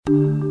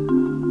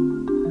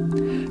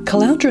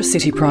Caloundra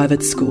City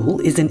Private School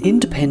is an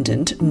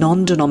independent,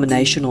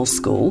 non-denominational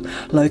school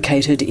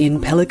located in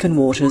Pelican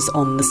Waters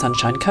on the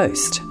Sunshine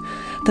Coast.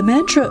 The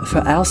mantra for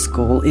our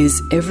school is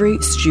 "Every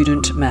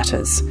student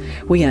matters."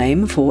 We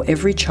aim for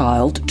every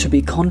child to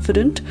be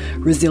confident,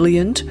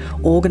 resilient,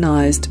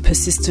 organised,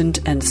 persistent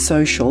and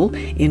social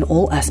in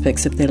all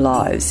aspects of their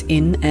lives,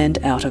 in and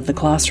out of the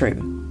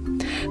classroom.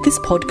 This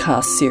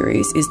podcast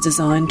series is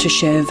designed to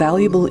share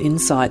valuable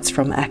insights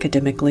from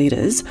academic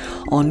leaders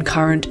on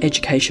current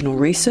educational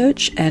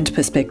research and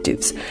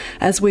perspectives,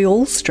 as we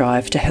all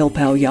strive to help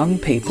our young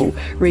people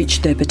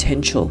reach their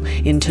potential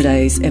in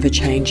today's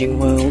ever-changing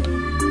world.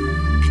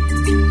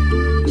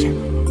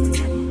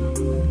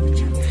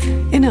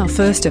 In our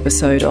first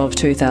episode of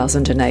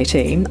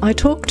 2018, I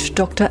talked to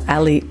Dr.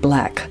 Ali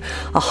Black,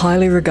 a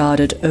highly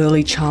regarded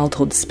early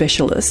childhood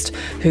specialist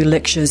who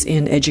lectures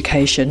in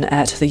education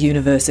at the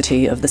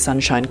University of the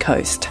Sunshine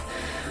Coast.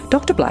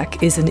 Dr.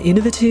 Black is an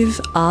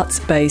innovative,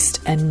 arts-based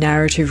and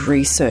narrative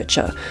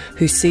researcher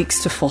who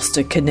seeks to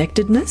foster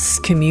connectedness,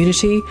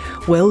 community,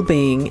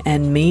 well-being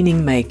and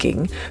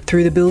meaning-making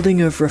through the building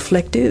of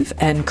reflective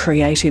and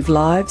creative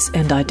lives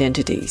and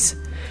identities.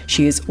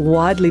 She is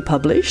widely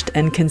published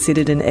and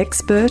considered an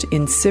expert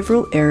in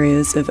several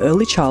areas of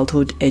early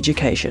childhood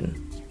education.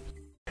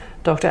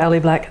 Dr. Ali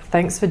Black,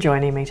 thanks for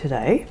joining me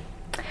today.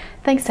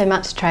 Thanks so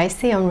much,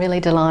 Tracy. I'm really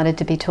delighted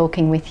to be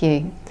talking with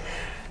you.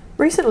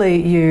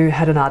 Recently, you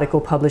had an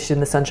article published in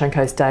the Sunshine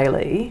Coast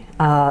Daily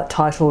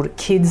titled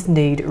 "Kids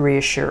Need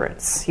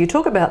Reassurance." You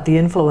talk about the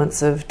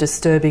influence of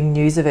disturbing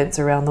news events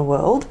around the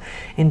world,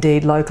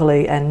 indeed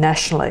locally and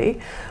nationally.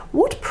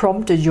 What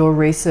prompted your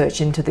research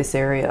into this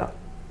area?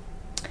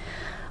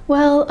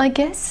 Well, I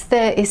guess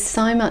there is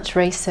so much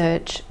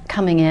research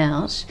coming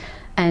out,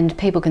 and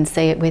people can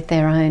see it with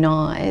their own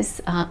eyes,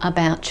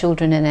 about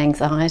children and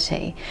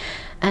anxiety.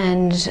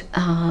 And,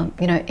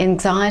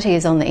 anxiety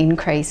is on the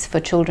increase for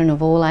children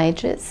of all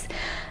ages.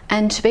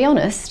 And to be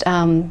honest,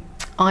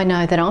 I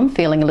know that I'm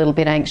feeling a little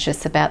bit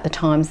anxious about the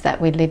times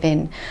that we live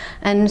in.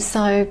 And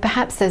so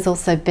perhaps there's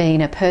also been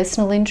a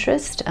personal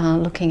interest,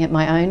 looking at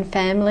my own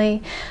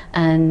family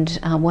and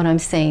what I'm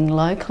seeing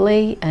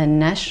locally and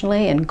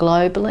nationally and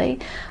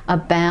globally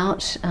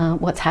about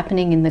what's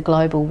happening in the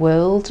global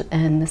world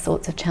and the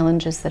sorts of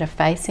challenges that are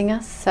facing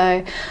us.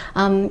 So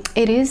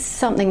it is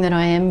something that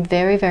I am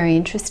very, very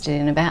interested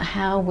in, about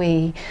how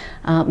we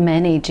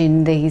manage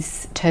in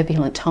these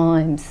turbulent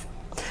times.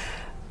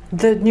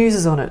 The news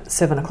is on at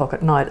 7 o'clock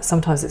at night.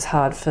 Sometimes it's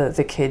hard for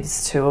the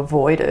kids to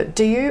avoid it.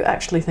 Do you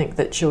actually think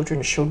that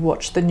children should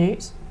watch the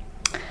news?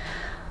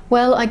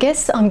 Well, I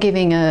guess I'm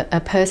giving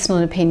a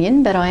personal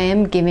opinion, but I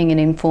am giving an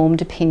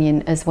informed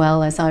opinion as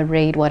well, as I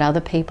read what other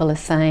people are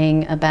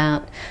saying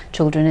about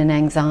children and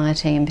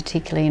anxiety, and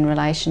particularly in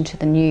relation to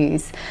the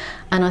news.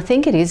 And I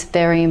think it is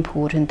very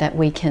important that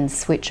we can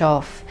switch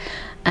off.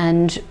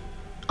 And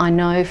I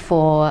know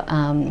for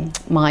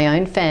my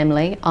own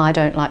family, I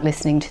don't like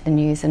listening to the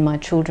news, and my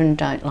children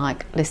don't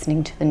like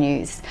listening to the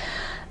news.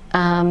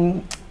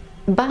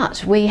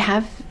 But we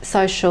have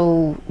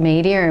social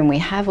media and we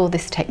have all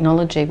this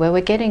technology where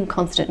we're getting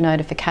constant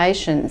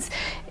notifications.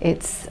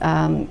 It's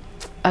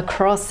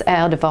across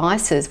our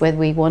devices, whether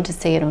we want to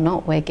see it or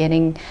not. We're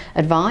getting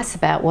advice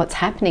about what's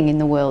happening in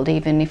the world,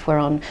 even if we're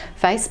on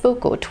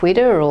Facebook or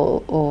Twitter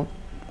or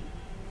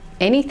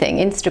anything,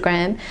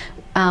 Instagram.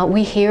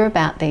 We hear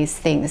about these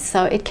things,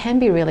 so it can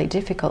be really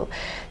difficult.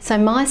 So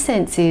my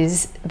sense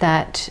is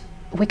that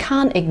we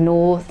can't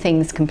ignore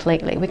things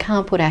completely. We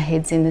can't put our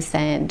heads in the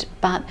sand,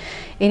 but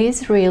it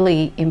is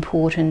really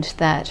important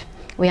that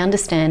we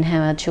understand how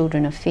our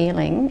children are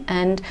feeling,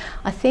 and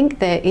I think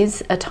there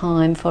is a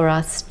time for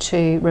us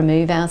to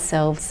remove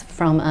ourselves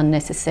from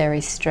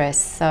unnecessary stress.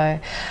 So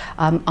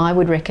I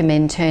would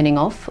recommend turning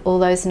off all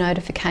those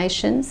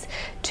notifications,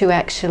 to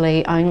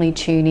actually only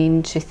tune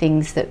in to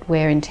things that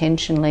we're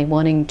intentionally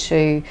wanting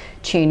to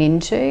tune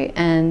into,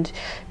 and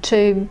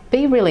to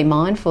be really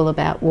mindful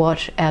about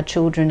what our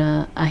children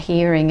are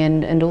hearing,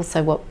 and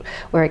also what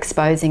we're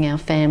exposing our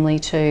family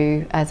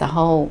to as a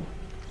whole.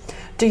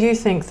 Do you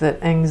think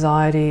that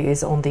anxiety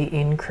is on the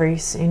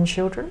increase in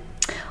children?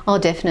 Oh,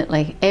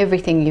 definitely.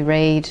 Everything you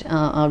read,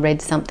 I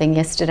read something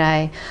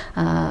yesterday,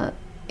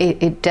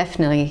 it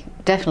definitely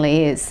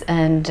is.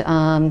 And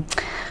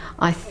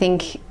I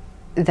think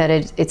that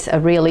it's a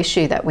real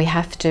issue that we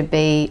have to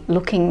be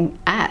looking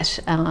at.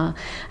 And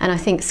I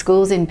think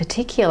schools in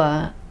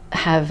particular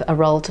have a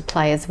role to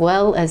play, as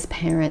well as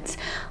parents.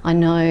 I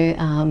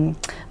know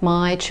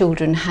my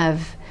children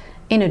have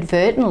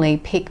inadvertently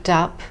picked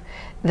up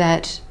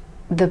that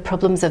the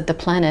problems of the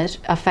planet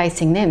are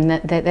facing them,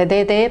 that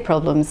they're their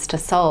problems to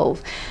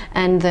solve.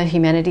 And the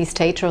humanities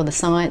teacher or the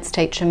science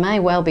teacher may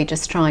well be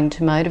just trying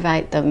to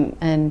motivate them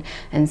and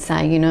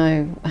say,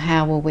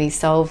 how will we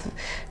solve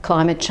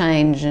climate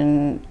change?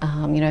 And,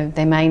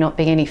 there may not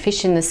be any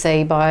fish in the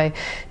sea by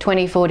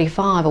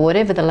 2045, or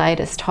whatever the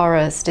latest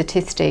horror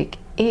statistic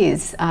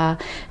is.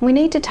 We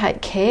need to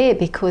take care,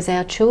 because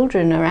our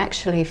children are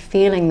actually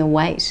feeling the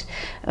weight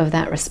of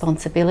that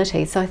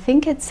responsibility. So I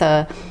think it's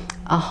a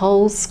a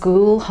whole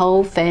school,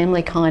 whole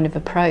family kind of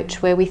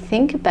approach where we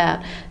think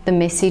about the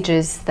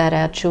messages that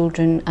our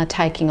children are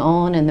taking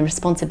on and the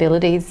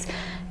responsibilities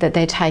that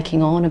they're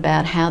taking on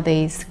about how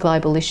these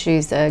global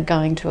issues are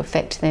going to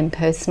affect them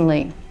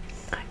personally.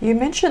 You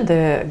mentioned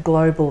the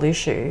global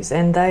issues,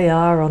 and they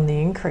are on the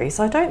increase.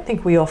 I don't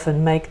think we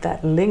often make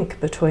that link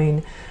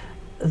between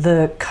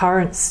the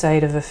current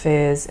state of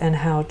affairs and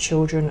how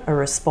children are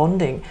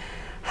responding.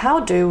 How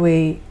do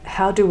we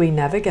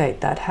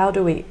navigate that? How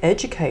do we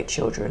educate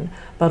children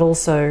but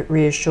also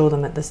reassure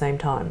them at the same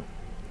time?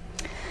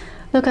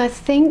 Look, I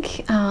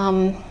think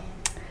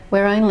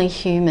we're only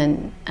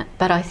human,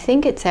 but I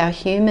think it's our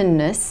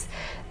humanness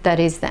that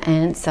is the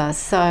answer.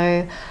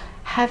 So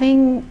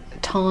having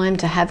time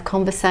to have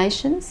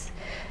conversations,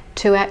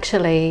 to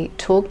actually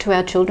talk to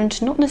our children,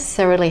 to not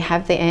necessarily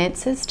have the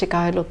answers, to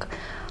go, look,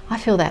 I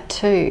feel that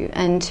too,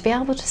 and to be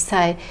able to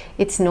say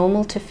it's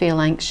normal to feel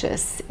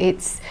anxious,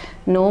 it's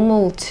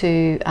normal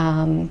to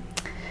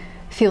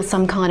feel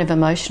some kind of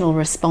emotional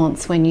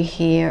response when you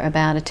hear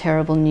about a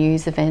terrible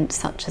news event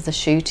such as a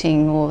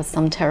shooting or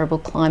some terrible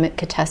climate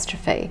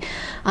catastrophe.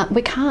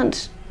 We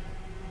can't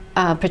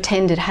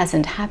pretend it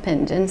hasn't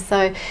happened, and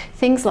so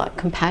things like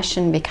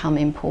compassion become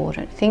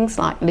important, things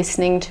like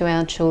listening to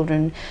our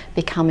children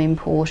become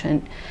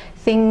important,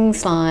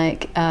 things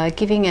like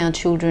giving our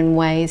children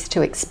ways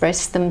to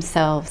express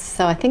themselves.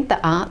 So I think the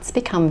arts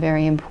become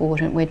very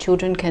important, where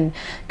children can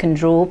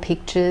draw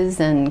pictures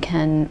and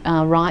can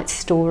write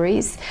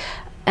stories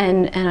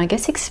and I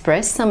guess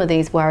express some of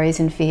these worries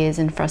and fears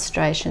and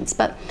frustrations.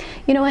 But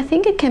you know, I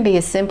think it can be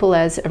as simple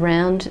as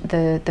around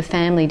the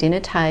family dinner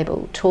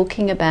table,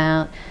 talking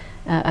about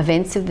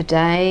events of the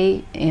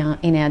day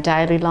in our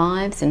daily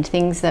lives and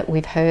things that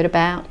we've heard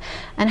about,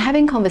 and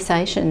having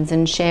conversations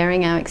and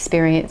sharing our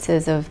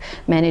experiences of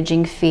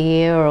managing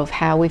fear, or of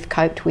how we've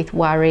coped with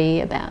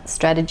worry, about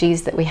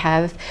strategies that we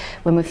have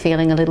when we're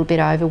feeling a little bit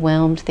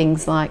overwhelmed,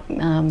 things like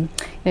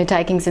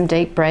taking some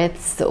deep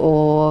breaths,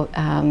 or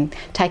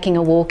taking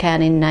a walk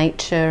out in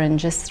nature and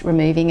just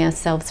removing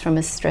ourselves from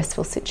a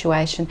stressful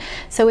situation.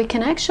 So we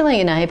can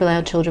actually enable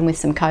our children with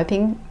some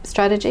coping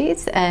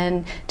strategies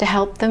and to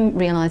help them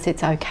realise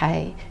it's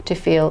okay to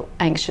feel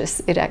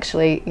anxious. It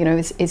actually,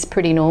 is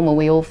pretty normal.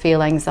 We all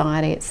feel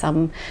anxiety at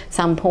some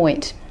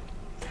point.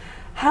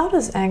 How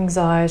does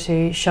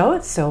anxiety show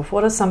itself?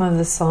 What are some of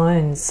the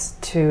signs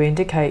to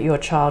indicate your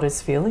child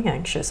is feeling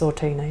anxious or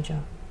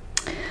teenager?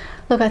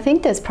 Look, I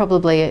think there's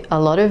probably a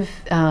lot of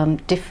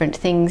different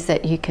things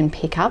that you can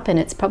pick up, and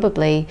it's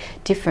probably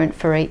different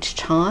for each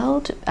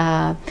child,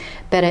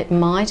 but it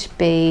might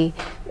be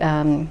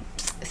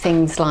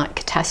things like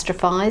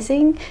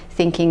catastrophizing,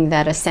 thinking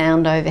that a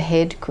sound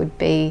overhead could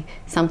be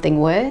something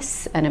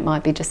worse, and it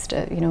might be just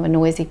a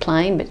noisy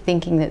plane, but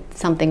thinking that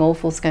something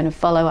awful is going to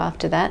follow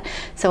after that.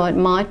 So it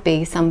might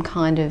be some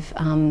kind of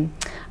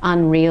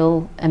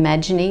unreal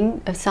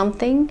imagining of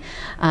something.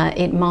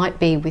 It might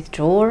be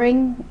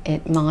withdrawing.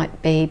 It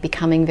might be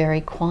becoming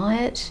very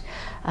quiet.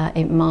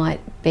 It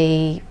might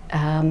be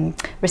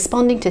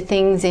responding to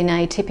things in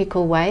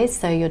atypical ways.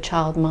 So your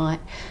child might,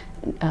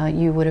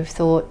 you would have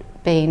thought,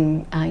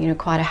 been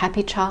quite a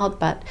happy child,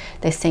 but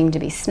they seem to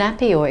be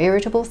snappy or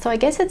irritable. So I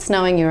guess it's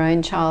knowing your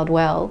own child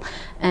well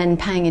and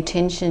paying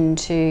attention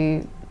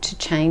to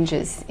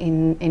changes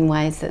in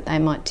ways that they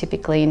might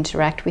typically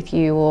interact with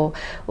you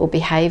or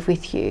behave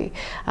with you.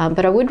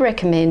 But I would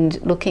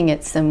recommend looking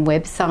at some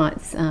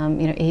websites,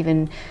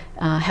 even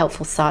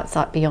helpful sites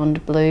like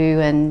Beyond Blue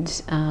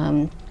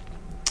and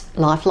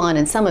Lifeline,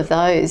 and some of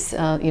those,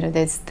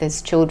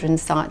 there's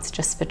children's sites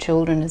just for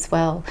children as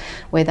well,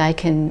 where they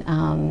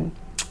can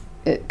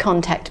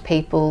contact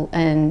people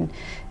and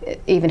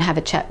even have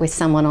a chat with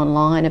someone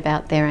online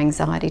about their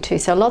anxiety too.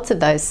 So lots of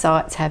those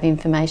sites have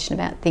information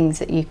about things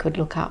that you could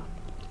look up.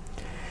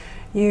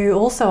 You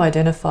also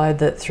identified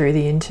that through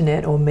the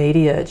internet or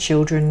media,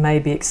 children may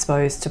be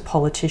exposed to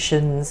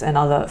politicians and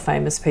other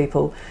famous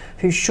people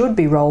who should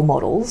be role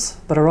models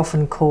but are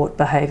often caught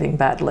behaving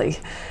badly.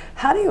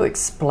 How do you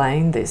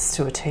explain this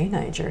to a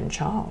teenager and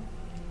child?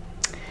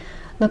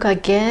 Look,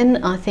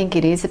 again, I think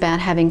it is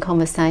about having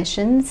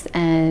conversations,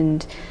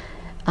 and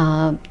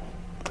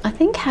I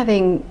think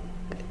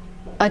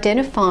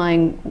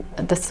identifying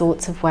the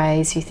sorts of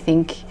ways you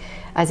think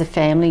as a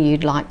family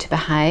you'd like to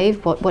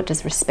behave. What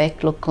does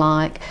respect look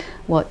like?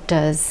 What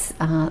does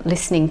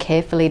listening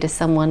carefully to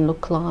someone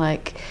look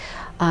like?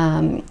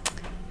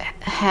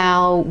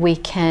 How we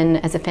can,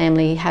 as a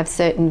family, have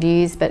certain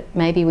views, but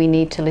maybe we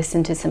need to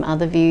listen to some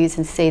other views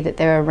and see that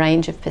there are a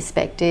range of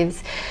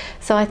perspectives.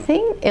 So I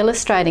think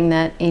illustrating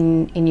that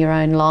in your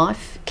own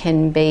life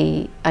can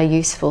be a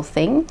useful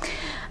thing.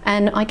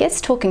 And I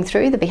guess talking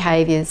through the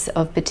behaviours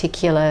of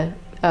particular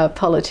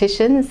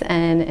politicians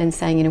and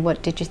saying,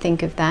 what did you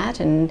think of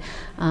that? And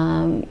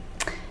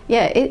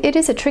it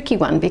is a tricky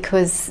one,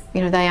 because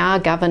they are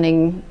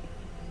governing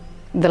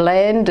the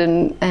land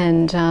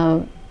and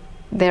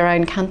their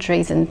own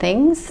countries and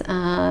things.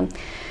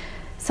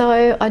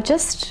 So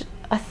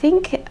I I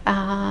think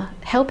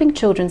helping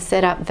children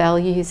set up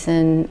values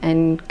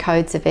and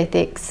codes of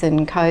ethics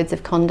and codes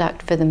of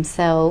conduct for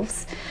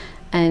themselves,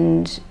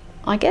 and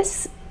I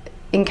guess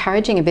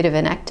encouraging a bit of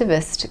an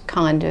activist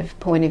kind of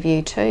point of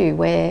view too,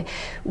 where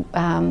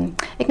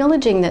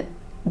acknowledging that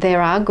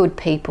there are good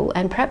people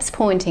and perhaps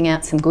pointing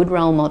out some good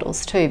role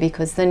models too,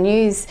 because the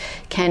news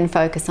can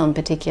focus on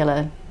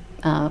particular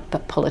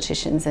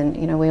politicians,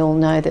 and we all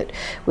know that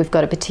we've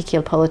got a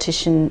particular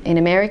politician in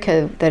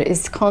America that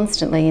is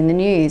constantly in the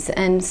news,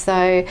 and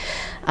so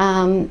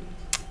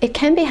it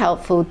can be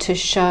helpful to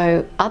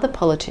show other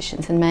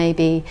politicians. And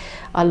maybe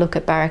I look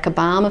at Barack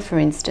Obama, for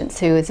instance,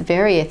 who is a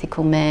very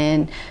ethical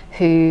man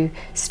who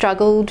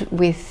struggled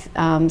with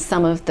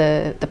some of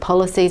the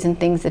policies and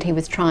things that he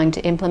was trying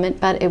to implement,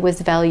 but it was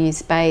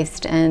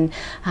values-based and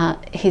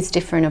his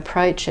different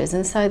approaches.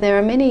 And so there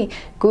are many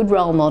good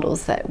role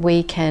models that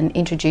we can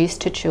introduce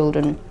to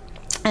children.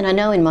 And I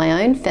know in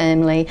my own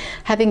family,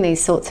 having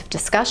these sorts of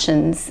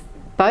discussions,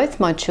 both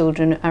my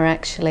children are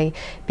actually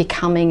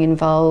becoming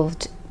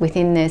involved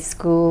within their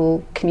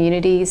school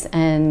communities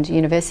and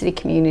university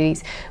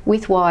communities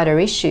with wider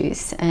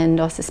issues, and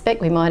I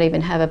suspect we might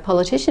even have a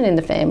politician in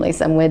the family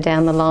somewhere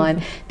down the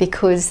line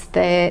because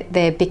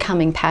they're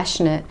becoming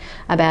passionate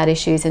about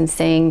issues and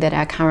seeing that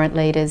our current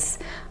leaders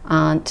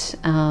aren't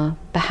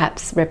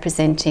perhaps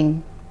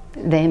representing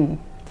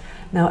them.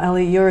 Now,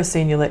 Ali, you're a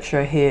senior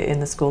lecturer here in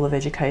the School of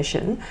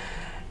Education.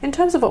 In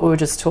terms of what we were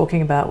just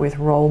talking about with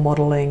role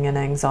modelling and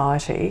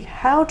anxiety,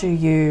 how do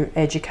you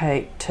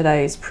educate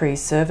today's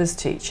pre-service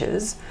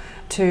teachers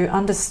to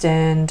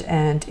understand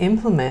and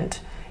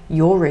implement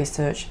your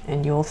research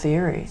and your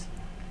theories?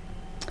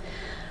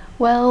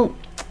 Well,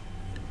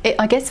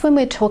 I guess when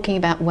we're talking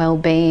about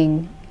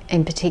wellbeing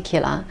in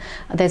particular,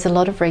 there's a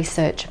lot of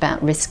research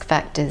about risk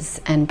factors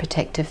and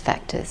protective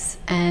factors.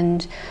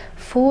 And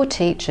for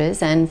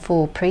teachers and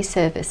for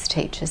pre-service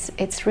teachers,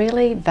 it's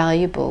really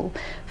valuable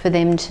for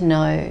them to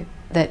know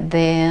that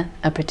they're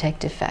a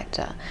protective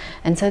factor.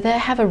 And so they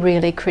have a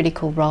really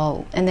critical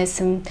role. And there's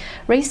some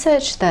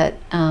research that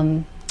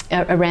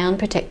around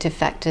protective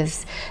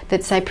factors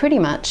that say pretty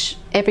much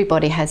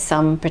everybody has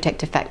some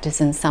protective factors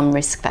and some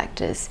risk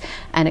factors,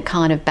 and it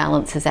kind of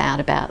balances out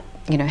about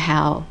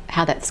how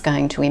that's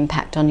going to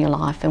impact on your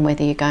life and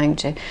whether you're going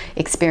to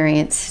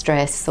experience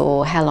stress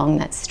or how long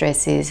that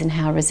stress is and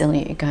how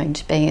resilient you're going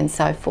to be and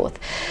so forth.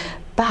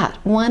 But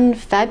one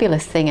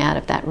fabulous thing out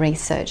of that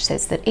research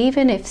says that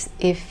even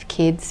if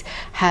kids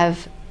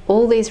have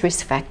all these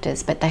risk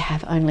factors but they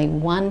have only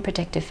one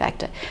protective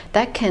factor,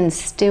 that can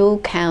still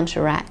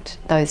counteract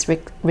those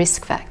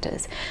risk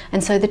factors.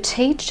 And so the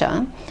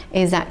teacher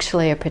is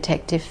actually a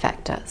protective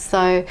factor.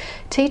 So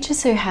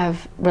teachers who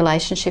have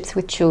relationships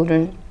with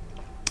children,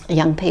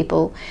 young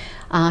people,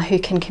 who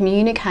can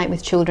communicate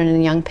with children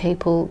and young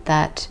people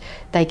that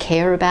they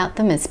care about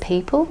them as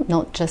people,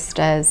 not just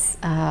as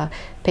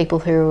people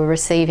who are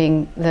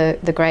receiving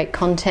the great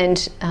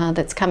content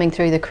that's coming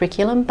through the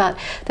curriculum, but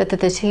that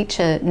the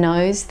teacher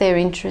knows their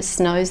interests,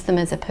 knows them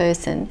as a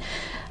person.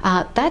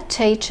 That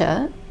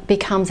teacher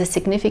becomes a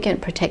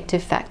significant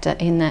protective factor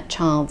in that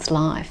child's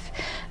life.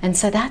 And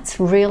so that's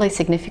really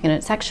significant.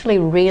 It's actually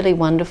really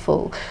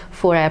wonderful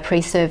for our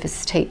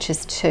pre-service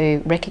teachers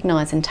to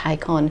recognise and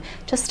take on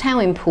just how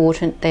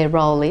important their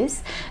role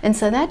is. And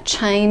so that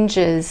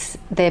changes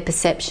their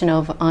perception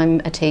of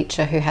I'm a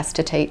teacher who has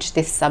to teach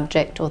this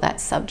subject or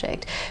that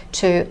subject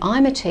to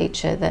I'm a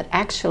teacher that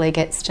actually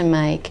gets to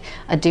make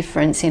a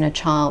difference in a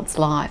child's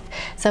life.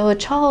 So a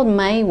child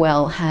may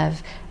well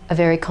have a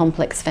very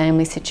complex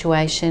family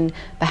situation.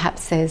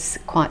 Perhaps there's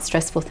quite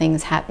stressful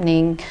things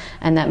happening,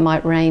 and that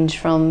might range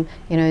from,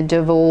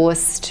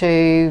 divorce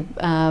to,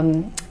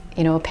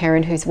 a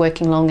parent who's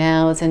working long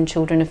hours and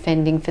children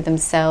offending for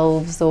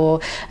themselves, or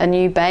a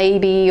new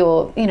baby,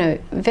 or,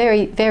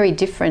 very, very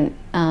different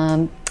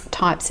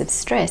types of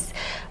stress.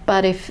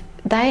 But if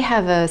they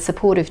have a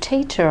supportive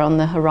teacher on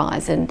the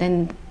horizon,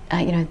 then,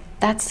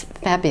 that's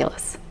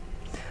fabulous.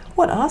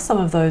 What are some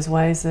of those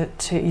ways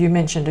that you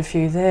mentioned a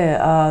few there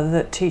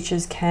that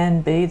teachers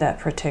can be that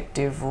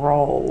protective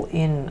role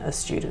in a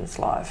student's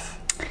life?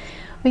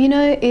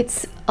 Well,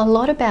 it's a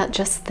lot about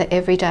just the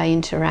everyday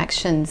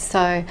interactions.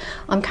 So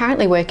I'm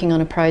currently working on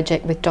a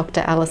project with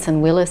Dr.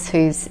 Alison Willis,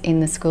 who's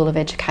in the School of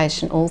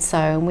Education also,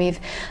 and we've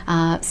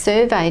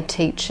surveyed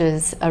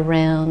teachers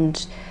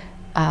around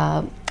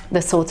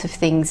the sorts of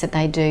things that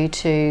they do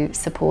to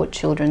support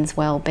children's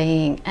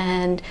well-being.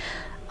 And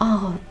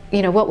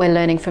what we're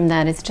learning from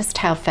that is just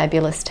how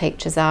fabulous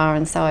teachers are.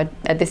 And so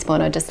at this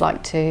point I'd just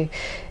like to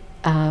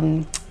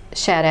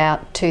shout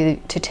out to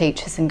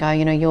teachers and go,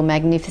 you're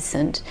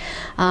magnificent.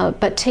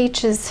 But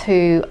teachers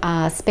who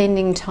are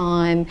spending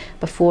time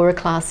before a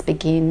class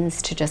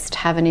begins to just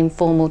have an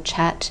informal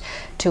chat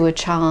to a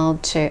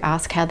child, to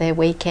ask how their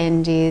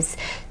weekend is,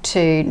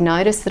 to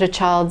notice that a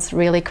child's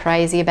really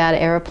crazy about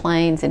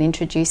aeroplanes and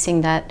introducing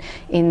that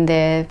in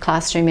their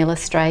classroom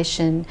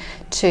illustration,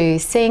 to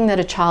seeing that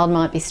a child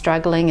might be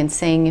struggling and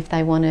seeing if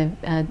they want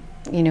to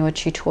you know, a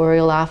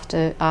tutorial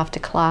after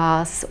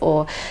class,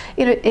 or,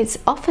 you know, it's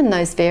often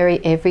those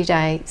very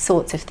everyday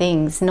sorts of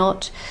things,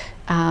 not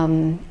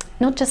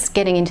just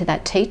getting into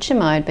that teacher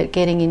mode, but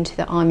getting into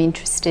the I'm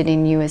interested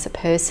in you as a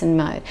person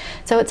mode.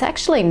 So it's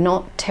actually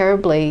not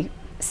terribly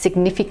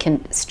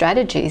significant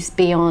strategies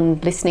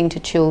beyond listening to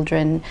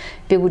children,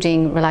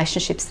 building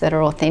relationships that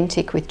are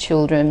authentic with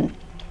children,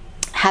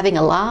 having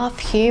a laugh.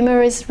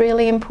 Humour is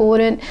really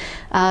important.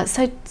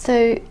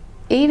 So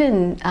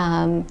even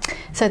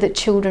so that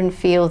children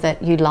feel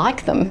that you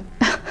like them,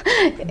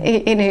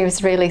 you know,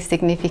 is really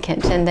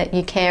significant, and that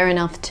you care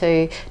enough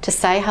to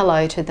say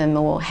hello to them,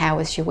 or how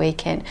was your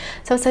weekend.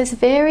 So it's those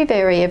very,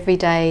 very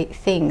everyday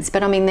things.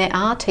 But I mean, there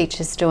are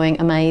teachers doing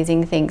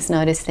amazing things,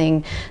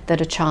 noticing that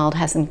a child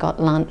hasn't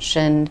got lunch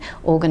and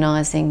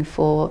organising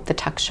for the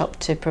tuck shop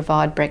to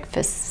provide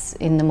breakfasts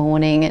in the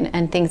morning,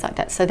 and things like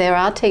that. So there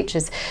are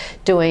teachers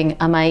doing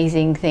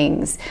amazing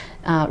things.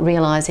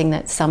 Realising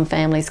that some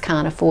families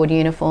can't afford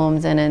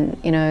uniforms, and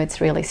you know,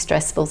 it's really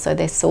stressful, so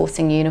they're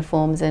sourcing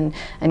uniforms and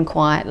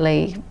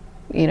quietly,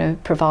 you know,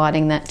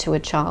 providing that to a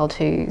child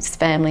whose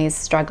family is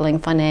struggling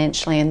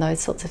financially, and those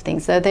sorts of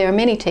things. So there are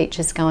many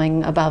teachers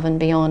going above and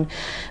beyond.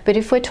 But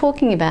if we're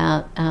talking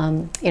about,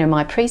 you know,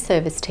 my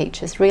pre-service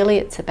teachers, really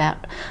it's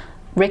about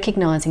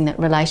recognising that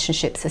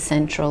relationships are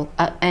central,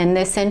 and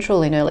they're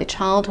central in early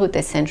childhood,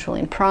 they're central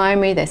in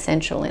primary, they're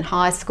central in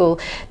high school,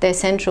 they're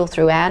central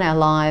throughout our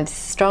lives.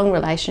 Strong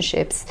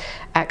relationships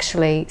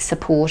actually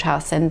support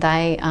us, and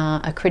they are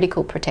a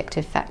critical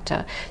protective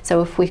factor.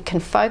 So if we can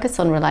focus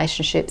on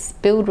relationships,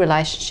 build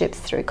relationships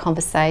through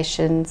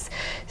conversations,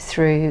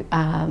 through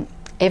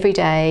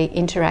everyday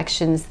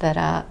interactions that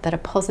are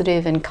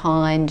positive and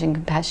kind and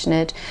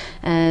compassionate,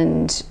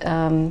 and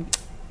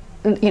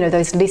you know,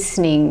 those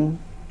listening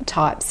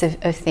types of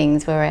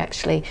things where we're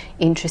actually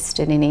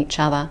interested in each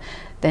other,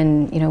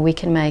 then, you know, we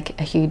can make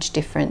a huge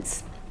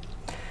difference.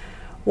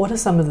 What are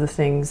some of the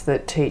things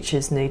that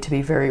teachers need to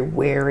be very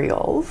wary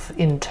of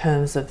in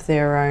terms of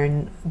their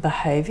own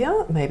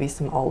behaviour, maybe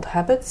some old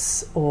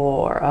habits,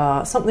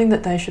 or something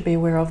that they should be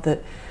aware of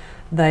that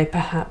they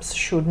perhaps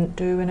shouldn't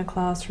do in a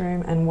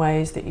classroom, and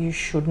ways that you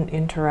shouldn't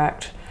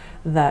interact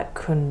that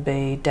can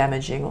be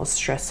damaging or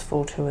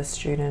stressful to a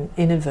student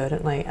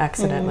inadvertently,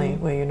 accidentally,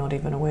 where you're not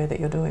even aware that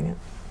you're doing it?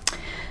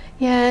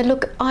 Yeah,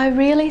 look, I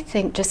really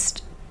think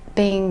just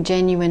being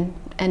genuine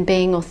and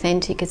being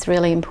authentic is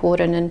really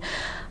important,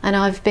 and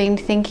I've been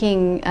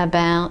thinking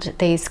about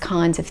these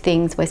kinds of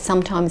things where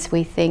sometimes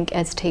we think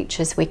as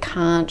teachers we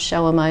can't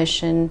show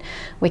emotion,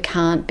 we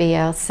can't be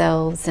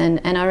ourselves,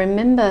 and I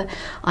remember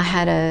I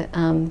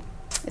had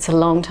it's a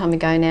long time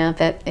ago now,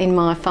 that in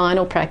my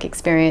final prac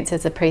experience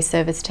as a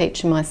pre-service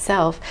teacher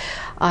myself,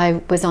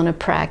 I was on a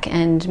prac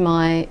and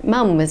my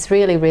mum was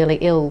really, really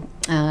ill,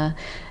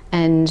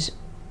 and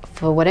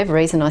for whatever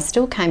reason I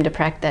still came to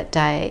prac that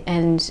day,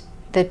 and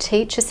the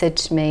teacher said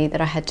to me that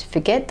I had to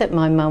forget that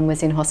my mum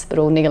was in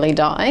hospital nearly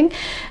dying,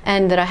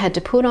 and that I had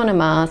to put on a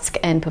mask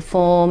and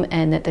perform,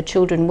 and that the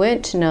children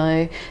weren't to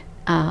know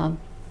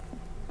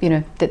you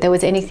know, that there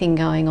was anything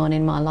going on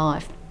in my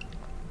life.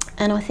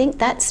 And I think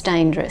that's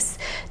dangerous,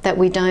 that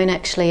we don't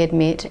actually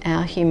admit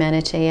our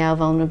humanity, our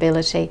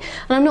vulnerability.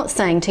 And I'm not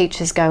saying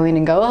teachers go in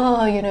and go,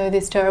 oh, you know,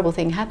 this terrible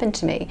thing happened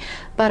to me.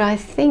 But I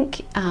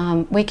think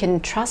we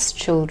can trust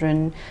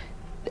children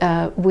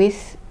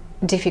with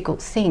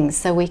difficult things.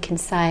 So we can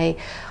say,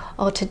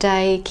 oh,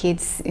 today,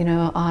 kids, you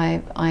know,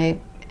 I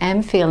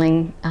am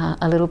feeling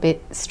a little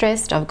bit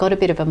stressed, I've got a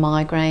bit of a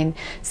migraine,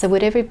 so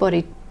would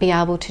everybody be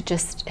able to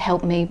just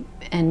help me,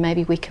 and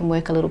maybe we can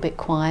work a little bit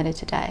quieter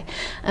today.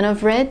 And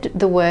I've read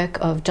the work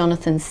of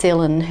Jonathan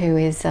Sillin, who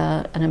is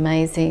an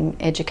amazing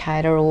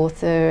educator,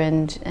 author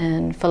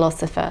and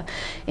philosopher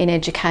in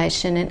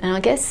education, and I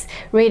guess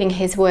reading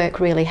his work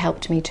really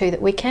helped me too,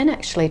 that we can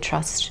actually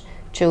trust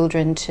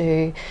children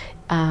to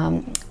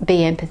be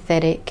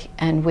empathetic,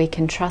 and we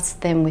can trust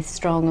them with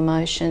strong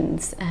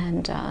emotions.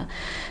 And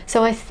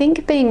so I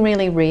think being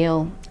really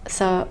real.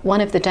 So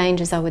one of the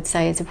dangers I would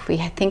say is if we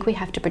think we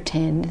have to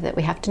pretend, that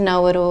we have to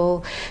know it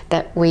all,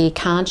 that we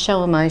can't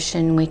show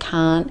emotion, we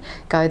can't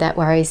go that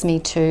worries me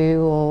too,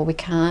 or we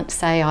can't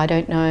say I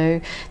don't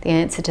know the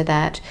answer to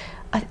that.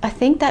 I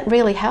think that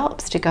really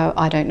helps to go,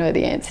 I don't know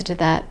the answer to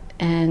that,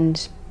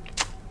 and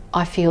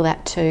I feel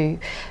that too.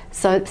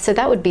 So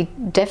that would be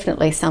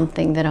definitely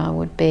something that I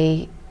would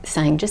be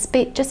saying, just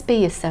be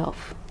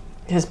yourself.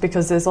 Yes,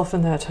 because there's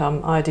often that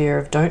idea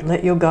of don't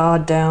let your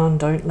guard down,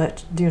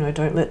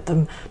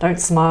 don't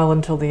smile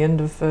until the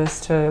end of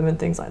first term and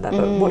things like that.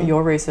 But what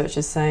your research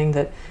is saying,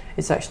 that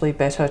it's actually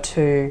better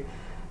to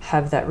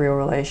have that real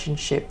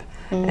relationship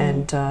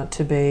and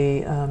to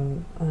be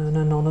an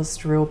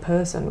honest, real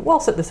person,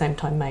 whilst at the same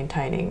time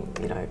maintaining,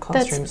 you know,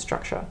 classroom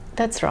structure.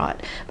 That's right.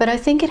 But I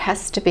think it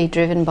has to be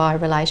driven by a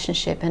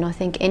relationship, and I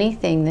think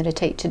anything that a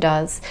teacher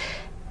does,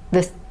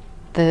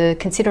 the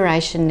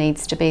consideration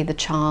needs to be the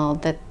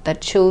child,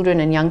 that children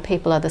and young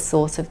people are the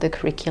source of the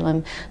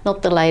curriculum,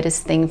 not the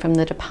latest thing from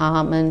the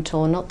department,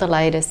 or not the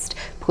latest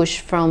push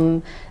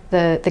from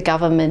the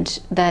government,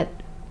 that,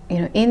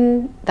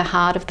 in the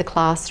heart of the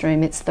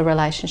classroom, it's the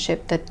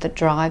relationship that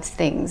drives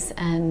things.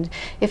 And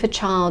if a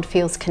child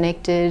feels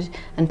connected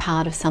and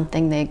part of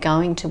something, they're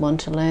going to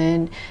want to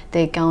learn,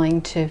 they're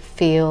going to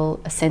feel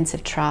a sense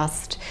of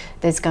trust,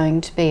 there's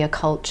going to be a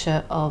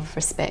culture of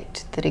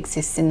respect that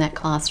exists in that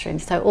classroom.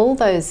 So all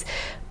those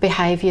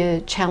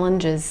behaviour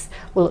challenges,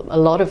 well, a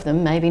lot of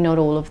them, maybe not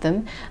all of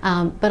them,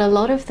 but a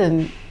lot of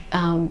them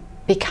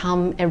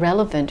become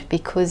irrelevant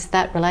because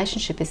that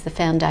relationship is the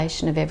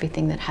foundation of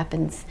everything that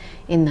happens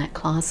in that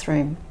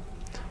classroom.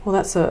 Well,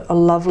 that's a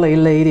lovely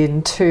lead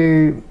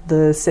into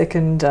the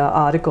second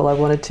article I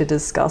wanted to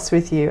discuss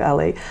with you,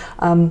 Ali.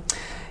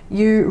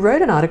 You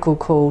wrote an article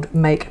called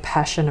Make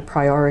Passion a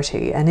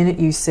Priority, and in it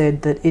you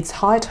said that it's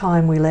high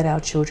time we let our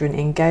children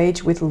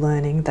engage with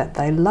learning that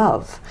they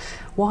love.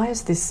 Why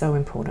is this so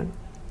important?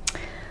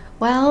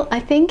 Well,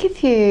 I think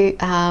if you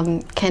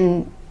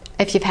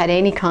if you've had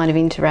any kind of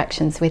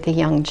interactions with a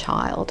young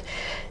child,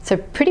 so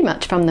pretty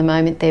much from the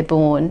moment they're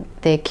born,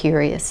 they're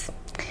curious.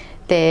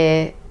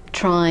 They're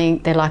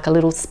like a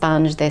little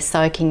sponge, they're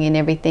soaking in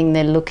everything,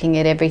 they're looking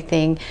at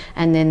everything,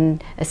 and then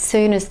as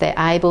soon as they're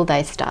able,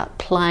 they start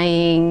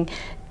playing,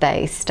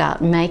 they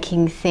start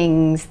making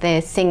things,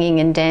 they're singing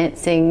and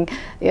dancing,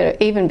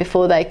 even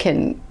before they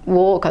can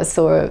walk. I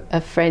saw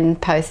a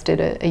friend posted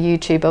a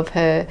YouTube of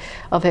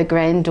her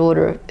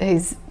granddaughter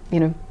who's,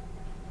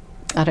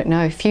 I don't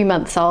know, a few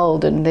months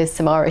old, and there's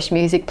some Irish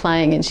music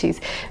playing and she's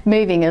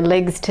moving her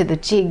legs to the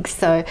jig.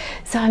 So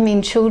I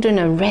mean, children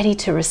are ready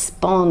to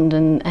respond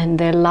and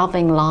they're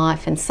loving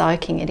life and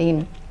soaking it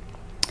in.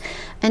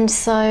 And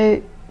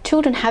so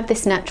children have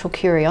this natural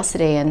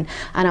curiosity, and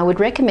I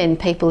would recommend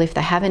people, if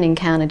they haven't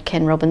encountered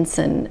Ken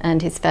Robinson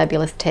and his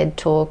fabulous TED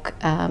Talk,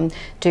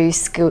 Do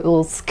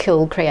Skills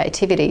Kill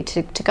Creativity,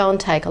 to go and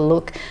take a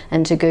look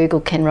and to Google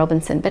Ken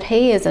Robinson. But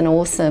he is an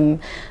awesome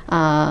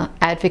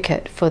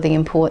advocate for the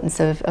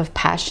importance of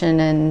passion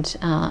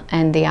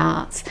and the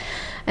arts.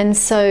 And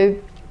so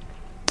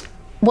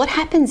what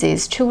happens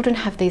is children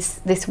have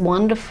this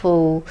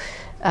wonderful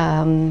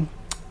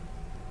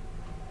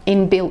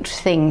inbuilt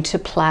thing to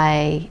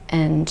play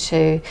and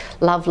to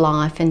love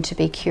life and to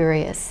be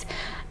curious.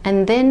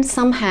 And then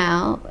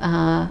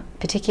somehow,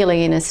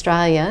 particularly in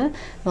Australia,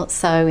 not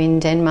so in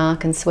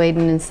Denmark and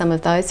Sweden and some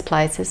of those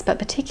places, but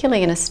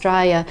particularly in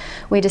Australia,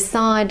 we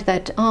decide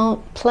that,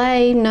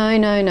 play,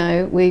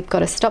 no, we've got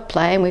to stop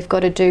playing, we've got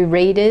to do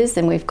readers,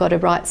 and we've got to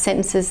write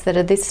sentences that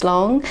are this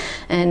long,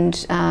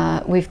 and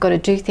we've got to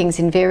do things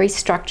in very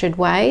structured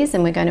ways,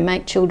 and we're going to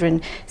make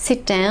children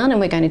sit down and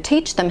we're going to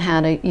teach them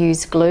how to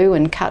use glue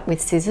and cut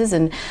with scissors,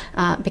 and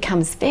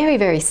becomes very,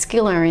 very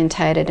skill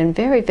orientated and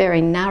very,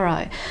 very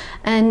narrow.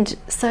 And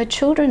so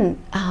children,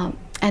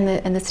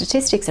 and the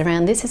statistics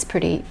around this is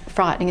pretty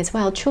frightening as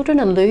well. Children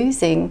are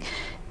losing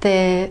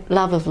their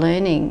love of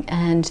learning,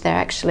 and they're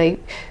actually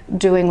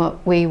doing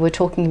what we were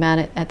talking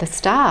about at the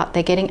start.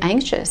 They're getting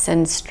anxious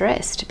and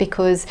stressed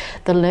because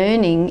the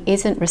learning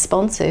isn't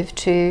responsive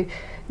to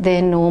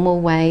their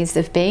normal ways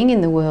of being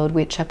in the world,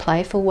 which are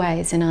playful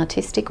ways and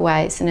artistic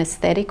ways and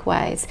aesthetic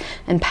ways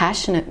and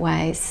passionate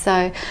ways.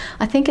 So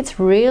I think it's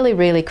really,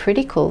 really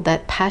critical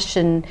that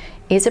passion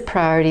is a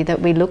priority, that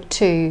we look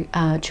to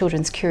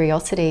children's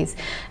curiosities.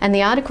 And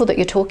the article that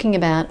you're talking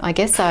about, I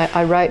guess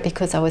I wrote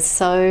because I was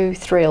so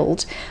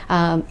thrilled.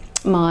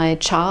 My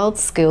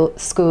child's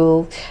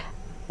school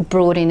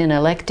brought in an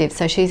elective,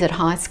 so she's at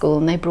high school,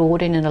 and they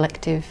brought in an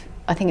elective,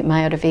 I think it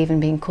may have even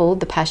been called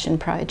the Passion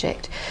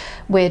Project,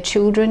 where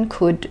children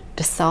could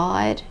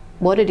decide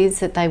what it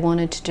is that they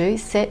wanted to do,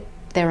 set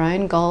their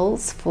own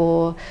goals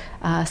for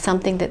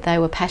something that they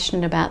were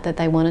passionate about, that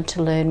they wanted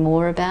to learn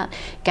more about,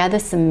 gather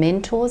some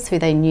mentors who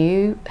they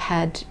knew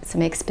had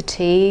some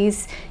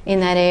expertise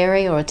in that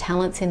area or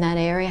talents in that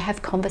area,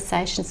 have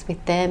conversations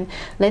with them,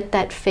 let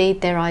that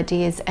feed their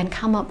ideas, and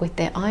come up with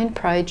their own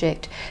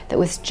project that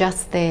was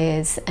just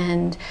theirs.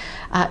 And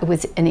it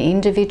was an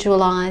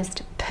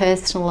individualised,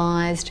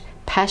 personalised,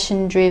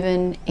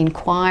 passion-driven,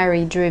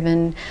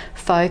 inquiry-driven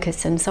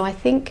focus. And so I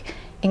think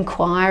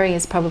inquiry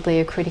is probably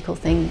a critical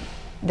thing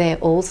there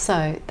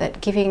also, that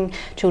giving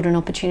children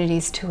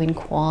opportunities to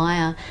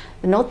inquire,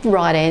 not the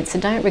right answer,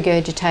 don't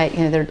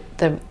regurgitate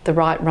the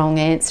right wrong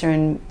answer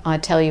and I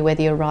tell you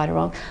whether you're right or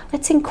wrong.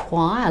 Let's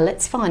inquire,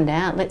 let's find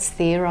out, let's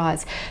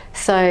theorise.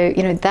 So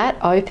that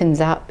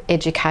opens up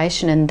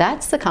education, and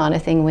that's the kind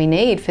of thing we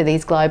need for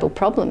these global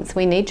problems.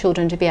 We need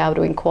children to be able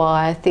to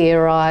inquire,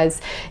 theorise,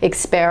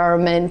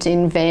 experiment,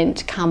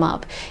 invent, come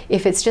up.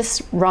 If it's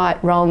just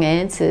right wrong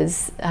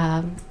answers,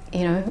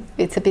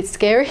 it's a bit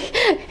scary.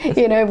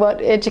 What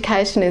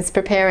education is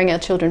preparing our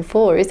children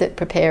for? Is it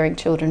preparing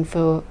children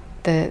for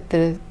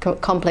the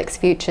complex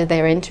future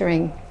they're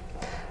entering?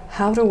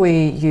 How do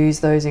we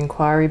use those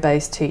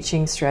inquiry-based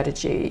teaching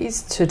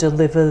strategies to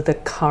deliver the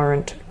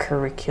current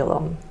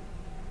curriculum?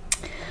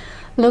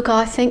 Look,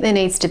 I think there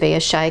needs to be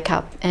a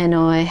shake-up, and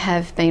I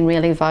have been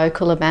really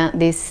vocal about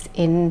this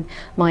in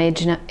my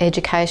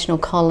educational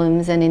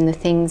columns and in the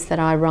things that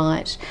I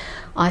write.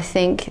 I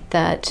think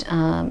that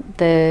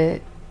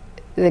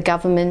the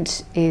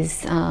government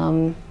is,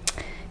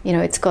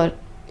 it's got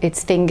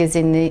its fingers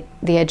in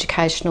the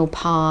educational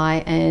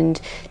pie,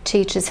 and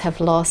teachers have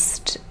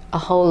lost a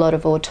whole lot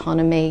of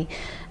autonomy,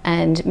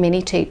 and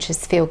many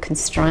teachers feel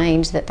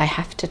constrained that they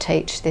have to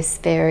teach this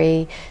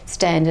very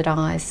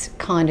standardised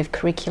kind of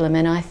curriculum.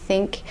 And I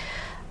think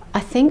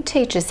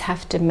teachers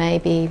have to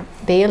maybe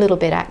be a little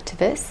bit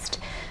activist,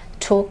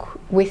 talk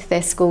with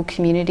their school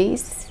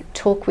communities,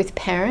 talk with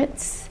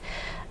parents,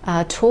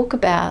 talk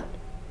about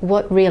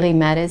what really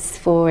matters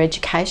for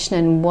education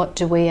and what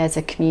do we as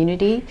a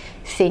community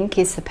think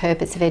is the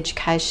purpose of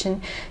education,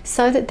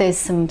 so that there's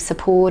some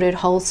supported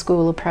whole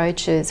school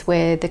approaches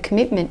where the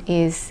commitment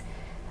is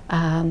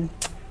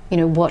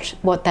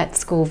what that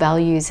school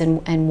values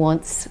and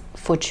wants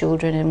for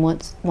children and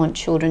want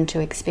children to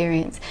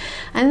experience.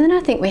 And then I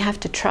think we have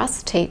to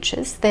trust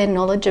teachers. They're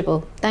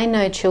knowledgeable. They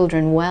know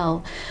children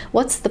well.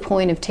 What's the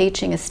point of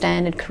teaching a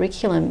standard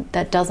curriculum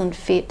that doesn't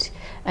fit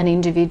an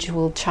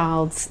individual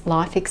child's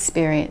life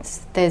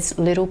experience? There's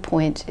little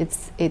point.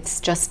 It's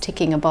just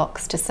ticking a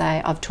box to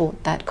say I've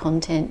taught that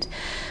content.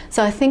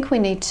 So I think we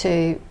need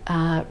to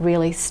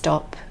really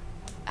stop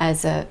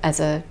as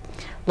a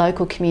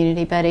local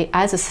community, but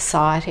as a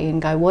society,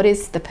 and go, what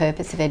is the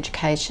purpose of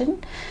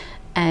education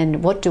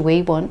and what do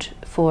we want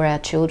for our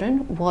children?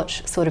 What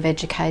sort of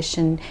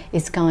education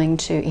is going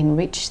to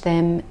enrich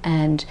them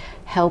and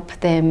help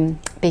them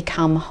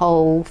become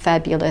whole,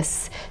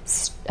 fabulous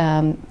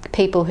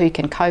people who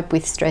can cope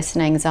with stress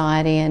and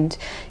anxiety and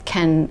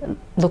can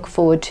look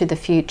forward to the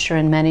future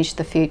and manage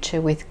the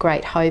future with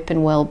great hope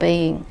and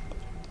well-being?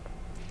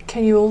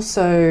 Can you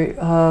also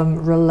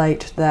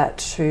relate that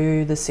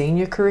to the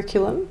senior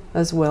curriculum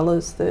as well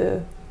as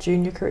the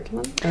junior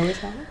curriculum, early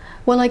childhood?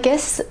 Well, I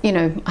guess,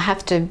 I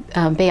have to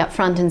be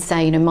upfront and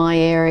say, my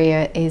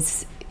area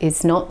is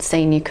not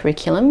senior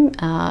curriculum.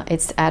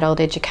 It's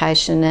adult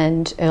education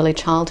and early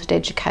childhood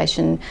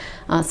education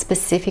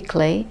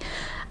specifically.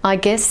 I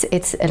guess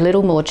it's a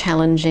little more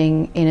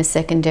challenging in a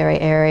secondary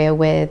area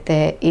where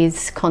there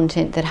is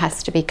content that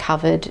has to be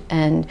covered,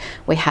 and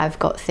we have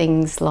got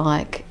things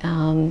like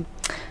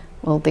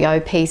the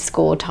OP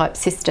score type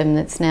system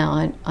that's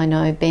now, I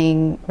know,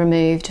 being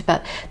removed,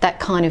 but that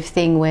kind of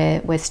thing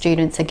where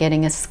students are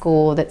getting a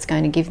score that's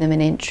going to give them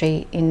an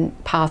entry in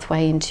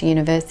pathway into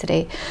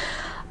university.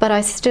 But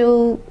I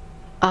still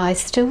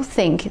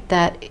think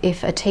that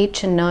if a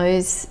teacher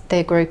knows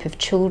their group of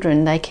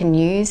children, they can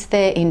use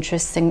their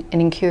interests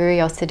and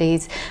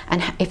curiosities,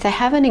 and if they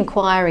have an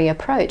inquiry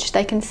approach,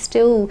 they can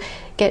still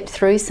get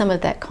through some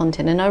of that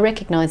content. And I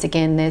recognise,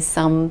 again, there's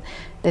some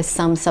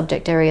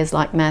subject areas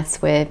like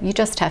maths where you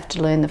just have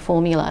to learn the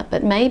formula,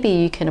 but maybe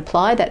you can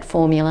apply that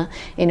formula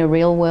in a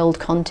real world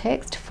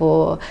context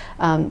for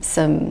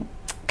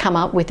come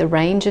up with a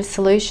range of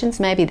solutions.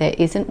 Maybe there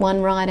isn't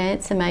one right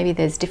answer, maybe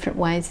there's different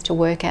ways to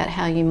work out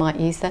how you might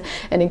use that.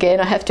 And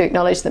again, I have to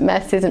acknowledge that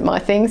maths isn't my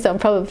thing, so I'm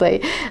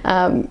probably,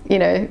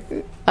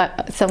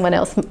 someone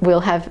else will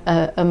have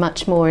a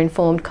much more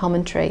informed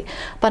commentary.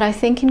 But I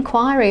think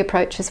inquiry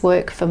approaches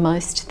work for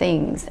most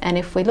things, and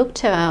if we look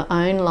to our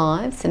own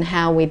lives and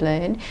how we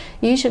learn,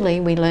 usually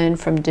we learn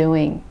from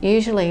doing.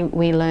 Usually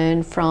we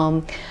learn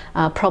from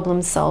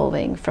problem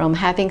solving, from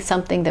having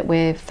something that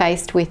we're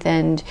faced with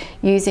and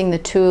using the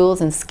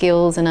tools and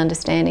skills and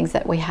understandings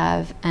that we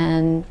have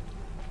and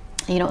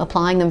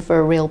applying them for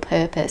a real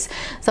purpose.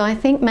 So I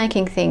think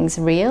making things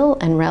real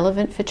and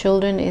relevant for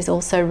children is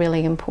also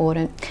really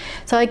important.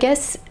 So I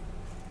guess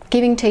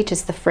giving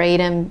teachers the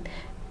freedom,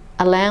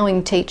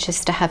 allowing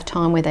teachers to have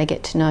time where they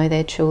get to know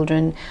their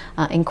children,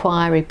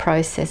 inquiry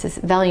processes,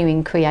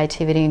 valuing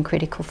creativity and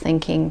critical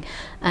thinking.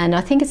 And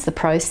I think it's the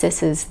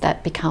processes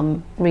that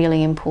become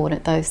really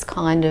important, those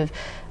kind of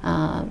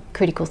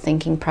critical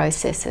thinking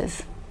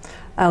processes.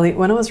 Ali,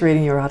 when I was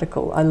reading your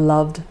article, I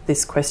loved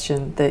this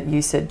question that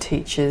you said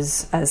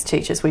as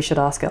teachers, we should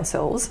ask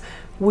ourselves,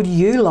 would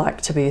you like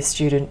to be a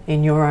student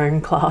in your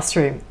own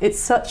classroom? It's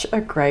such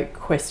a great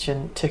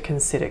question to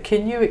consider.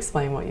 Can you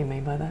explain what you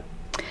mean by that?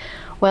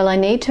 Well, I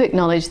need to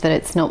acknowledge that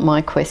it's not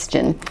my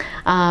question.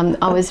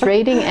 I was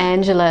reading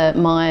Angela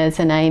Myers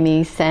and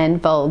Amy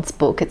Sandvold's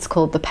book. It's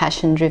called The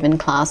Passion-Driven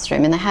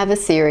Classroom, and they have a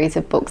series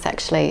of books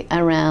actually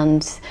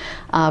around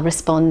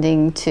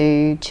responding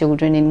to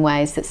children in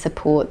ways that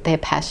support their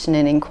passion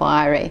and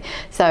inquiry.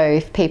 So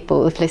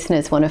if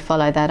listeners want to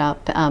follow that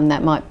up,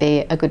 that might be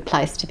a good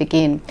place to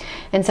begin.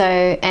 And so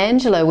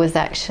Angela was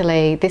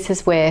actually, this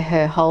is where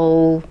her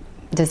whole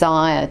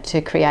desire to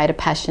create a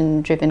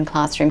passion-driven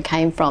classroom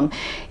came from,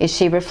 is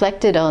she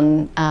reflected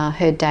on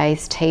her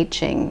day's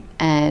teaching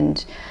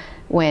and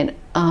went,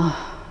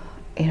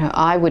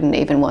 I wouldn't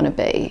even want to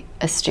be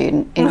a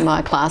student in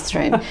my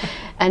classroom.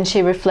 And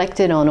she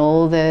reflected on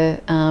all the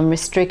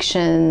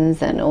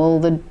restrictions and all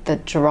the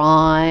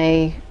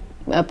dry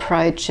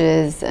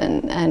approaches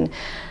and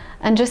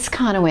just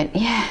kind of went,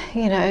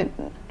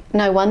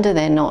 no wonder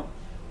they're not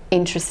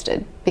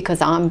interested,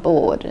 because I'm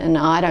bored and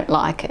I don't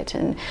like it.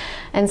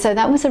 And so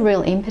that was a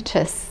real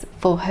impetus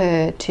for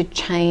her to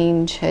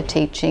change her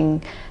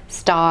teaching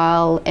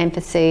style,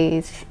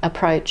 emphases,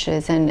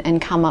 approaches,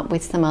 and come up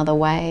with some other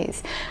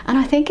ways. And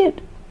I think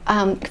it,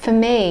 for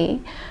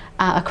me,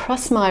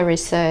 across my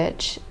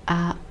research,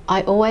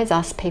 I always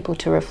ask people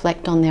to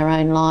reflect on their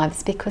own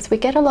lives because we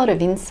get a lot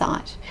of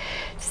insight.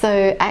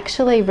 So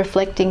actually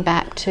reflecting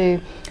back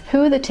to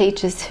who are the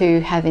teachers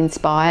who have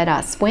inspired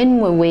us? When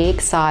were we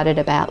excited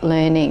about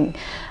learning?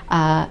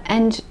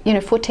 And you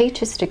know, for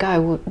teachers to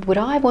go, would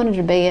I wanted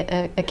to be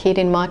a kid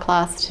in my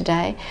class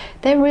today?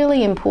 They're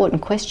really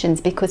important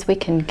questions because we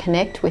can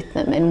connect with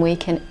them and we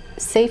can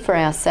see for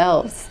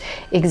ourselves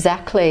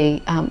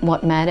exactly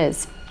what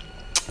matters.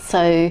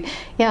 So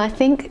yeah, I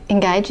think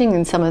engaging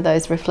in some of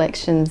those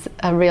reflections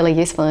are really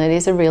useful, and it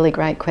is a really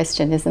great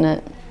question, isn't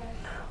it?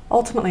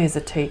 Ultimately, as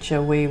a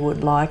teacher, we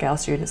would like our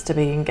students to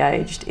be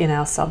engaged in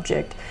our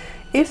subject.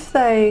 If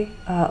they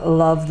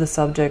love the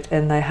subject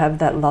and they have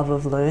that love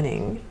of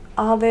learning,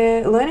 are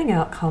their learning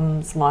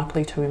outcomes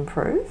likely to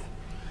improve?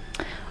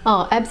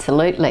 Oh,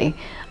 absolutely.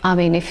 I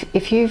mean,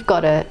 if you've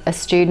got a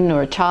student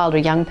or a child or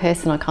a young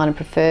person, I kind of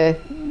prefer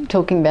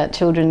talking about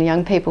children and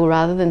young people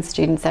rather than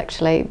students,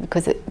 actually,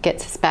 because it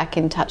gets us back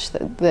in touch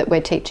that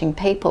we're teaching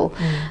people.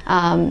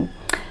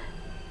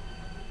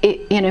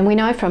 You know, we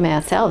know from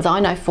ourselves, I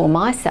know for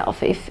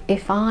myself,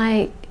 if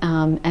I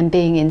am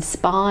being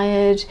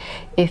inspired,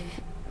 if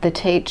the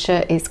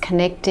teacher is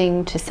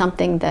connecting to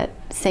something that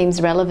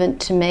seems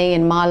relevant to me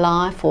in my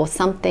life, or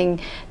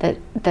something that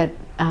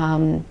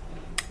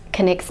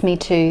connects me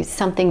to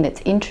something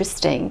that's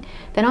interesting,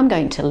 then I'm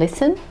going to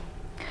listen.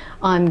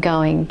 I'm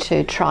going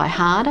to try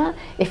harder.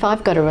 If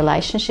I've got a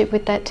relationship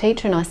with that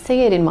teacher, and I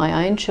see it in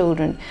my own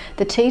children,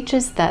 the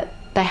teachers that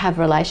they have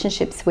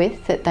relationships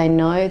with, that they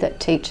know that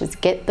teachers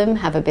get them,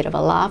 have a bit of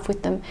a laugh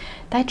with them,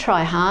 they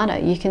try harder.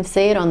 You can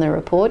see it on the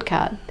report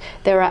card.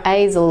 There are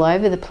A's all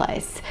over the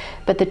place.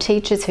 But the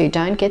teachers who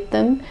don't get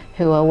them,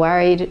 who are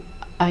worried,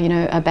 you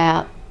know,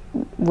 about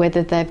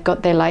whether they've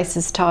got their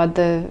laces tied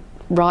the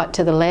right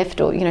to the left,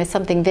 or, you know,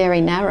 something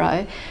very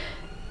narrow,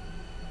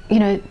 you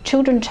know,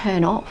 children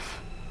turn off.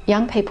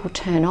 Young people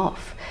turn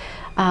off.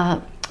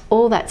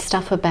 All that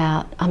stuff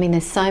about, I mean,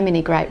 there's so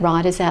many great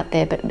writers out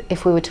there, but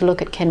if we were to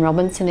look at Ken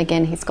Robinson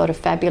again, he's got a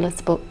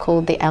fabulous book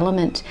called The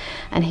Element,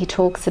 and he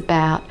talks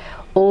about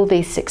all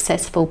these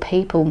successful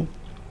people.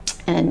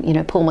 And, you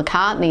know, Paul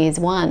McCartney is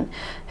one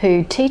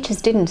who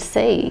teachers didn't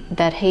see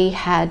that he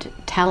had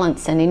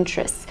talents and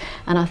interests.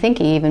 And I think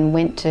he even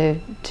went to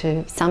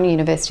some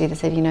university that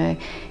said, you know,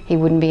 he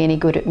wouldn't be any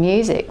good at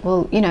music.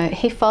 Well, you know,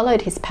 he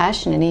followed his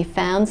passion, and he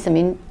found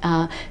some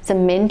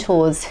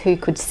mentors who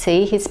could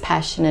see his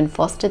passion and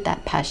fostered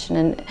that passion.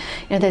 And,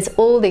 you know, there's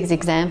all these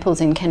examples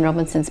in Ken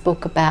Robinson's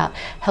book about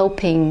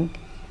helping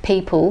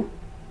people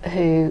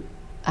who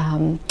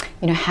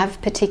you know,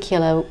 have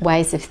particular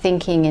ways of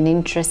thinking and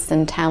interests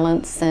and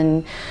talents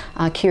and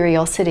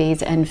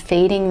curiosities, and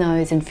feeding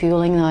those and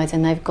fueling those,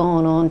 and they've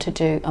gone on to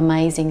do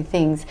amazing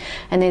things.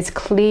 And there's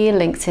clear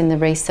links in the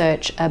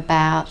research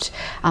about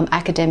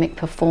academic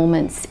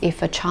performance.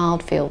 If a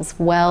child feels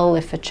well,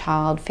 if a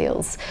child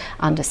feels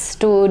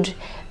understood,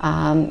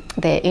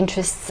 their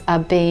interests are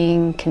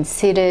being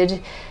considered,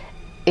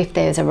 if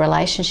there's a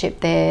relationship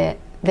there,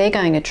 they're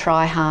going to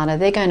try harder,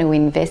 they're going to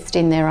invest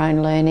in their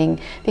own learning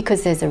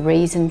because there's a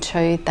reason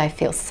to. They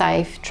feel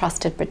safe,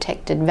 trusted,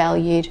 protected,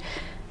 valued.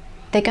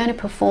 They're going to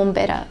perform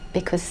better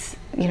because,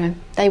 you know,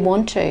 they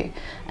want to,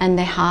 and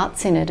their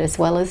heart's in it as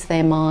well as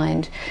their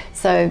mind.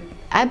 So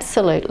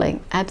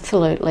absolutely,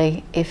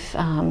 absolutely,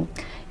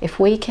 if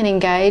we can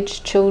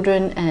engage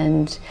children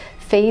and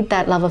feed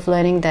that love of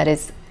learning that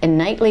is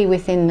innately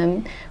within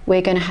them,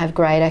 we're going to have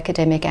great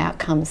academic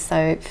outcomes.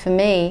 So for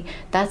me,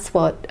 that's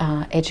what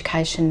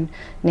education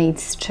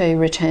needs to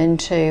return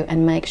to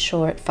and make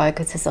sure it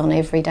focuses on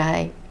every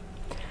day.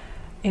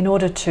 In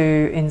order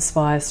to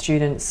inspire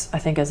students, I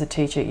think as a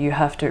teacher you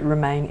have to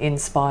remain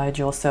inspired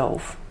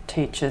yourself.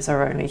 Teachers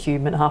are only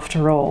human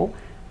after all.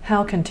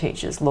 How can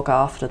teachers look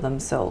after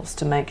themselves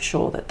to make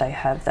sure that they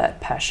have that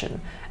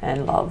passion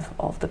and love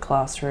of the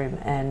classroom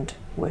and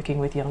working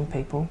with young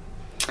people?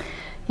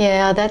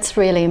 Yeah, that's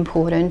really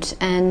important,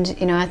 and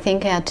you know, I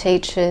think our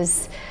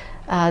teachers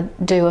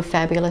do a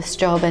fabulous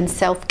job, and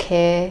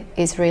self-care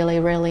is really,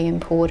 really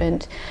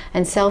important.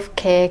 And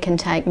self-care can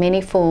take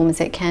many forms.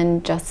 It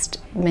can just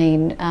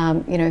mean,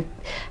 you know,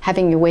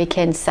 having your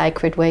weekend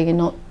sacred where you're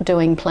not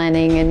doing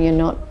planning and you're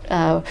not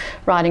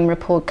writing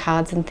report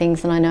cards and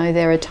things. And I know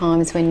there are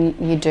times when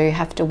you do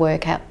have to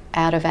work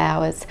out of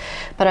hours,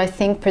 but I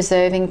think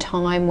preserving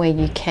time where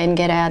you can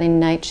get out in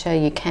nature,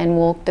 you can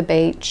walk the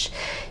beach,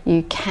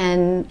 you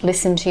can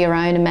listen to your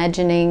own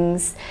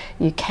imaginings,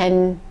 you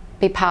can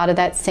be part of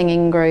that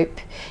singing group,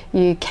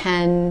 you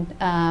can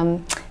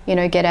you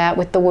know, get out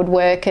with the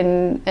woodwork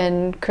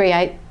and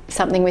create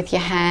something with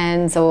your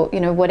hands, or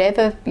you know,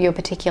 whatever your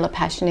particular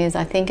passion is.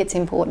 I think it's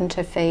important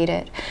to feed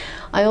it.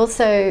 I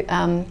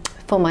also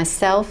for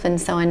myself, and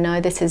so I know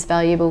this is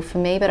valuable for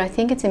me, but I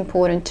think it's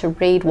important to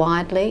read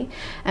widely,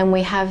 and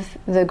we have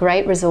the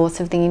great resource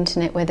of the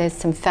internet where there's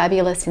some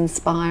fabulous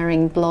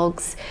inspiring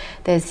blogs,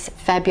 there's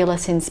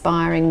fabulous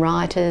inspiring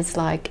writers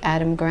like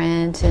Adam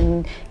Grant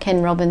and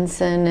Ken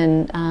Robinson,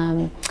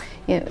 and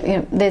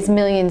there's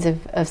millions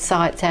of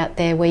sites out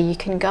there where you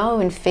can go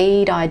and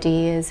feed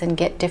ideas and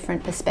get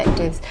different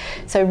perspectives.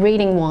 So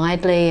reading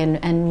widely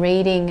and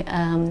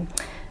reading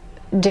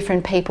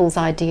different people's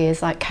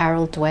ideas, like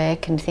Carol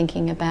Dweck, and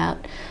thinking about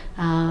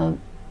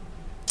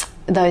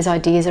those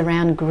ideas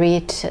around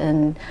grit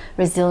and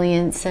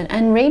resilience,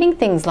 and reading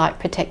things like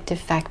protective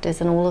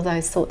factors and all of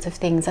those sorts of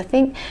things. I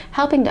think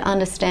helping to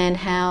understand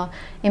how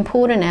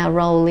important our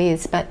role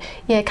is. But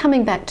yeah,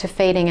 coming back to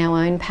feeding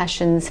our own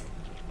passions,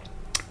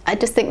 I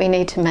just think we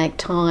need to make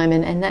time,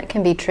 and that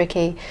can be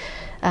tricky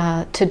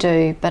to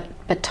do,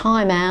 but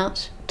time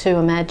out to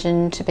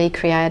imagine, to be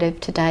creative,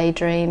 to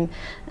daydream,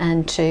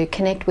 and to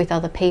connect with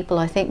other people.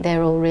 I think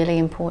they're all really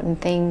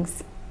important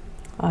things.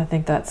 I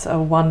think that's a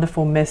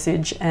wonderful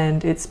message,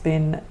 and it's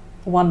been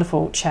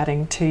wonderful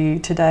chatting to you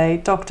today.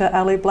 Dr.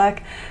 Ali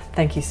Black,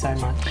 thank you so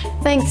much.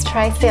 Thanks,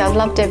 Tracy. I've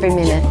loved every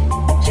minute.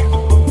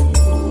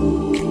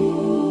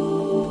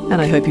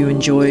 And I hope you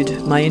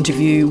enjoyed my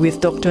interview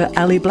with Dr.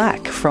 Ali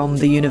Black from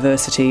the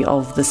University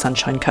of the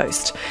Sunshine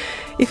Coast.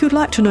 If you'd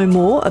like to know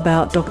more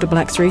about Dr.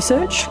 Black's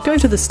research, go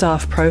to the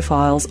staff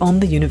profiles on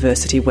the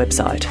university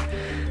website.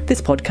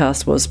 This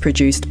podcast was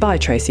produced by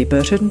Tracy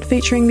Burton,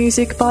 featuring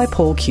music by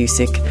Paul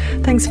Cusick.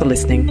 Thanks for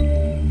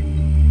listening.